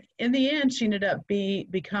 And in the end, she ended up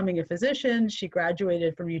becoming a physician. She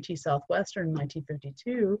graduated from UT Southwestern in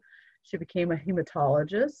 1952. She became a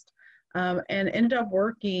hematologist and ended up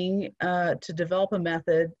working to develop a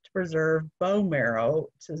method to preserve bone marrow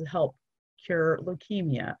to help cure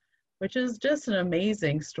leukemia, which is just an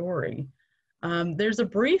amazing story. There's a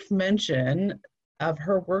brief mention of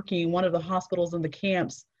her working in one of the hospitals in the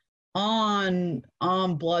camps on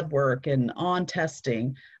blood work and on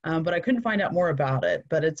testing, but I couldn't find out more about it.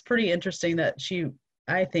 But it's pretty interesting that she,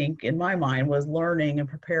 I think, in my mind, was learning and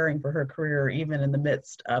preparing for her career even in the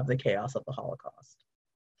midst of the chaos of the Holocaust.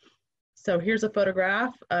 So here's a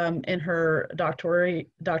photograph in her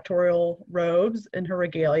doctoral robes, in her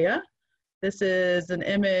regalia. This is an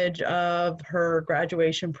image of her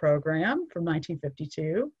graduation program from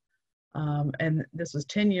 1952. And this was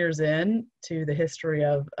 10 years in to the history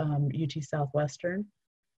of UT Southwestern.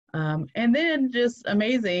 And then, just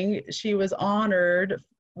amazing, she was honored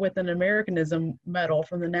with an Americanism Medal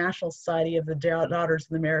from the National Society of the Daughters of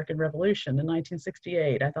the American Revolution in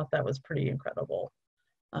 1968. I thought that was pretty incredible.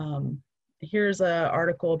 Here's an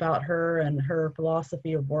article about her and her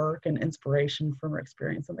philosophy of work and inspiration from her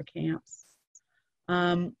experience in the camps.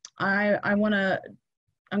 I'm going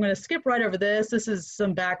to skip right over this. This is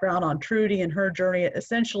some background on Trudy and her journey.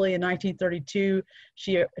 Essentially, in 1932,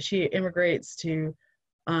 she immigrates to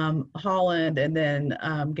Holland and then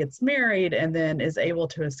gets married and then is able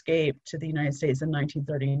to escape to the United States in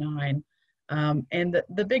 1939. And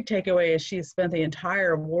the big takeaway is she spent the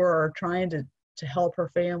entire war trying to help her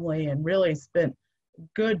family and really spent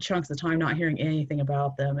good chunks of time not hearing anything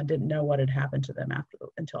about them and didn't know what had happened to them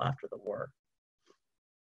until after the war.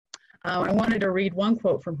 I wanted to read one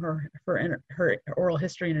quote from her oral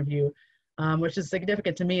history interview, which is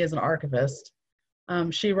significant to me as an archivist.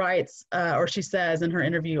 She writes, or she says in her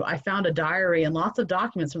interview, I found a diary and lots of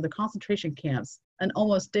documents from the concentration camps, an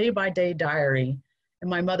almost day-by-day diary in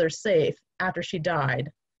my mother's safe after she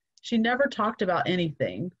died. She never talked about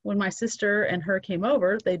anything. When my sister and her came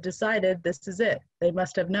over, they decided this is it. They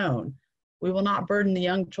must have known. We will not burden the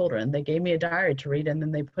young children. They gave me a diary to read and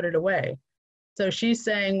then they put it away. So she's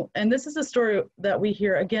saying, and this is a story that we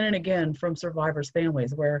hear again and again from survivors'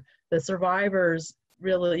 families, where the survivors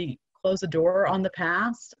really close the door on the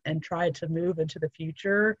past and try to move into the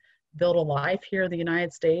future, build a life here in the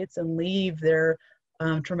United States and leave their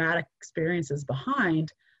traumatic experiences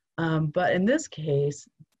behind. But in this case,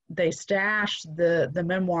 they stashed the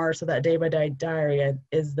memoir, so that day-by-day diary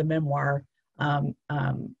is the memoir,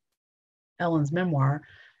 Ellen's memoir,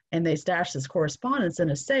 and they stashed this correspondence in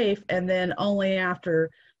a safe, and then only after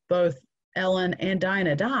both Ellen and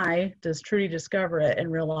Dinah die does Trudy discover it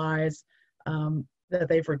and realize that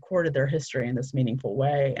they've recorded their history in this meaningful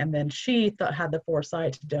way. And then she had the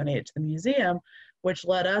foresight to donate it to the museum, which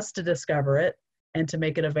led us to discover it and to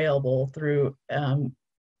make it available through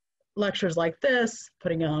lectures like this,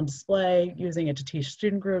 putting it on display, using it to teach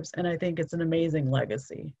student groups, and I think it's an amazing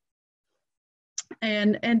legacy.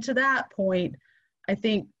 And to that point, I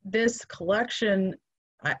think this collection,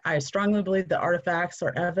 I strongly believe that artifacts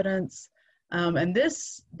are evidence. And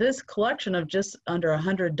this collection of just under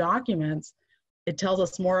 100 documents, it tells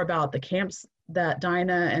us more about the camps that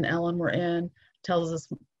Dinah and Ellen were in, tells us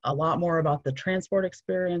a lot more about the transport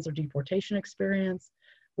experience or deportation experience.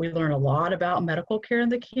 We learn a lot about medical care in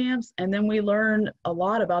the camps, and then we learn a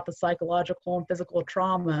lot about the psychological and physical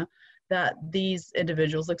trauma that these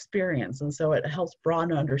individuals experience. And so it helps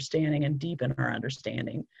broaden understanding and deepen our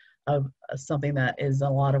understanding of something that is in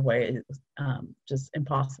a lot of ways just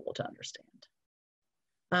impossible to understand.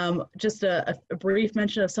 Just a brief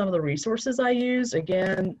mention of some of the resources I used.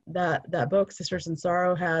 Again, that book, Sisters in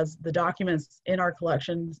Sorrow, has the documents in our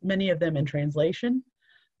collections, many of them in translation.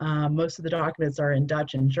 Most of the documents are in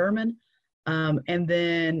Dutch and German. And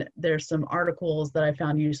then there's some articles that I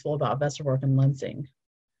found useful about Westerbork and Lensing.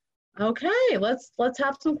 Okay, let's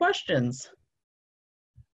have some questions.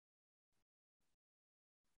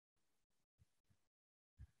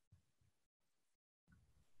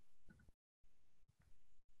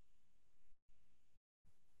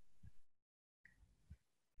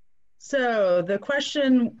 So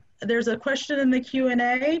there's a question in the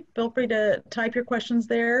Q&A. Feel free to type your questions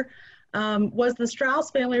there. Was the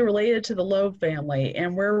Strauss family related to the Loeb family,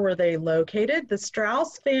 and where were they located? The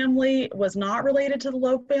Strauss family was not related to the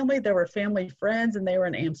Loeb family. They were family friends, and they were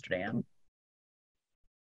in Amsterdam.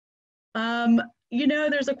 You know,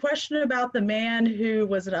 there's a question about the man who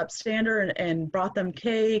was an upstander and brought them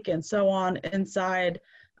cake and so on inside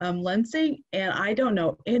Lensing, and I don't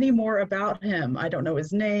know any more about him. I don't know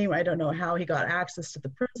his name. I don't know how he got access to the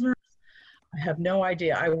prisoners. I have no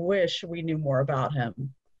idea. I wish we knew more about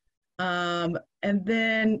him. And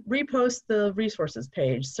then repost the resources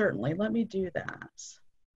page. Certainly, let me do that.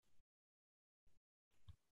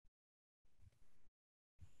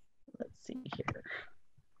 Let's see here.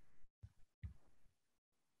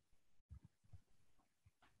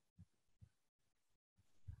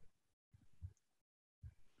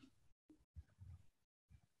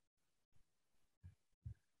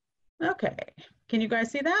 Okay, can you guys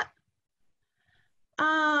see that?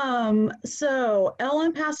 So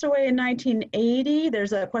Ellen passed away in 1980.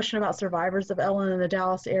 There's a question about survivors of Ellen in the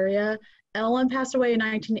Dallas area. Ellen passed away in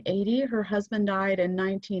 1980. Her husband died in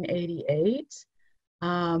 1988.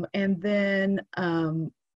 And then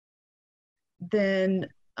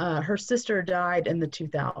her sister died in the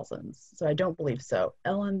 2000s. So I don't believe so.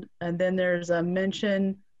 Ellen, and then there's a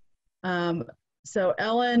mention, so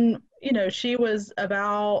Ellen, you know, she was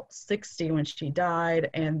about 60 when she died,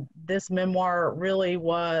 and this memoir really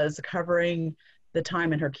was covering the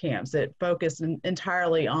time in her camps. It focused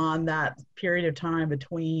entirely on that period of time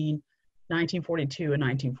between 1942 and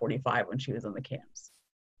 1945 when she was in the camps.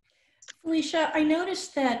 Felicia, I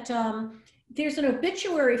noticed that there's an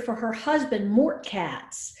obituary for her husband, Mort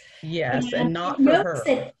Katz. Yes, and not for her.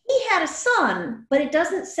 That he had a son, but it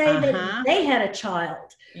doesn't say that they had a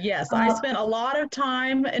child. Yes, I spent a lot of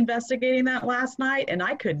time investigating that last night, and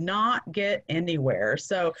I could not get anywhere.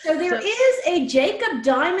 So there is a Jacob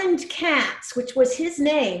Diamond Katz, which was his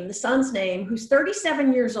name, the son's name, who's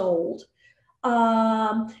 37 years old.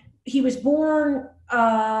 He was born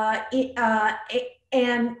and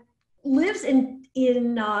lives in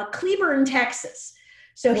Cleburne, Texas.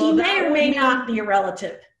 So he may or may not be a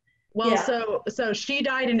relative. Well, yeah. So she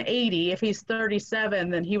died in 80. If he's 37,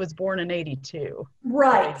 then he was born in 82.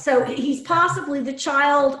 Right. So he's possibly the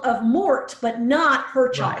child of Mort, but not her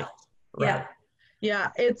child. Right. Yeah.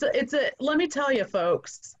 Yeah. Let me tell you,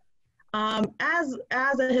 folks, as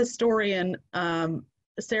a historian,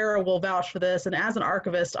 Sarah will vouch for this, and as an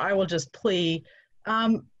archivist, I will just plea,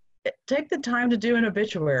 take the time to do an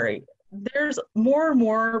obituary. There's more and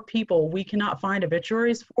more people we cannot find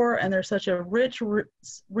obituaries for, and there's such a rich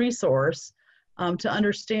resource to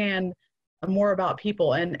understand more about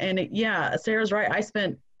people. And yeah, Sarah's right. I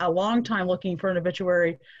spent a long time looking for an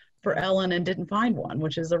obituary for Ellen and didn't find one,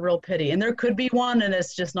 which is a real pity. And there could be one, and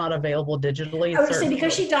it's just not available digitally. I would say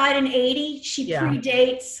because she died in 80, she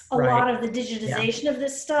predates a lot of the digitization of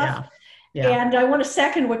this stuff. Yeah. Yeah. And I want to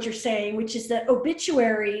second what you're saying, which is that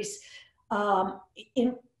obituaries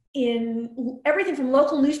in everything from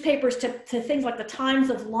local newspapers to things like the Times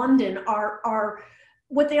of London are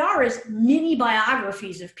what they are is mini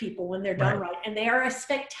biographies of people when they're done right. And they are a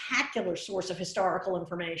spectacular source of historical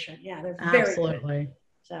information. Yeah, they're very absolutely good.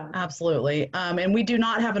 So. Absolutely. And we do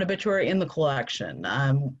not have an obituary in the collection.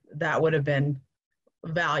 That would have been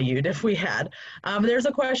valued if we had. There's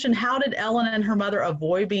a question, how did Ellen and her mother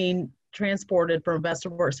avoid being transported from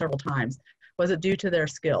Westerbork several times? Was it due to their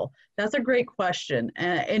skill? That's a great question.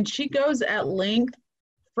 And she goes at length.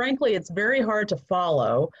 Frankly, it's very hard to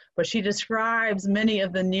follow, but she describes many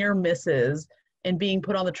of the near misses in being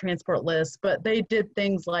put on the transport list. But they did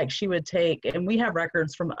things like she would take, and we have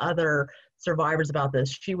records from other survivors about this,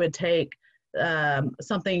 she would take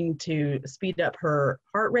something to speed up her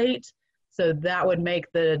heart rate. So that would make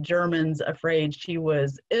the Germans afraid she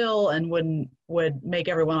was ill and would make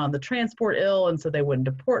everyone on the transport ill, and so they wouldn't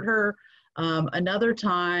deport her. Another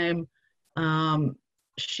time,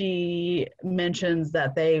 she mentions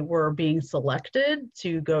that they were being selected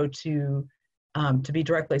to go to be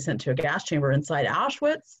directly sent to a gas chamber inside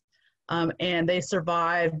Auschwitz, and they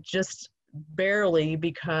survived just barely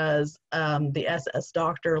because the SS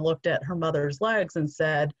doctor looked at her mother's legs and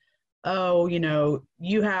said, oh, you know,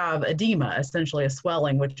 you have edema, essentially a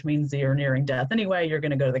swelling, which means you're nearing death anyway, you're going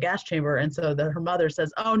to go to the gas chamber. And so her mother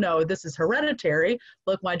says, oh no, this is hereditary.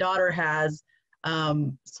 Look, my daughter has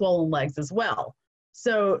swollen legs as well.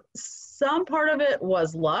 So some part of it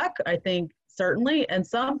was luck, I think, certainly, and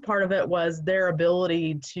some part of it was their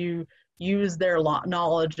ability to use their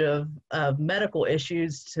knowledge of medical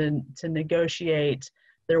issues to negotiate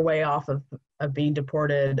their way off of being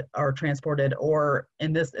deported or transported, or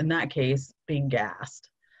in that case, being gassed.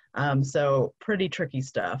 So pretty tricky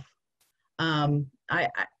stuff. I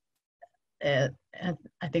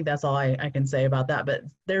think that's all I can say about that, but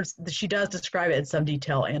she does describe it in some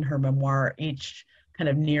detail in her memoir, each kind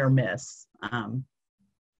of near miss.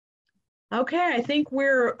 Okay, I think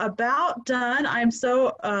we're about done. I'm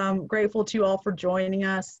so grateful to you all for joining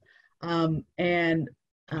us, and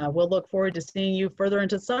we'll look forward to seeing you further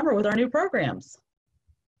into summer with our new programs.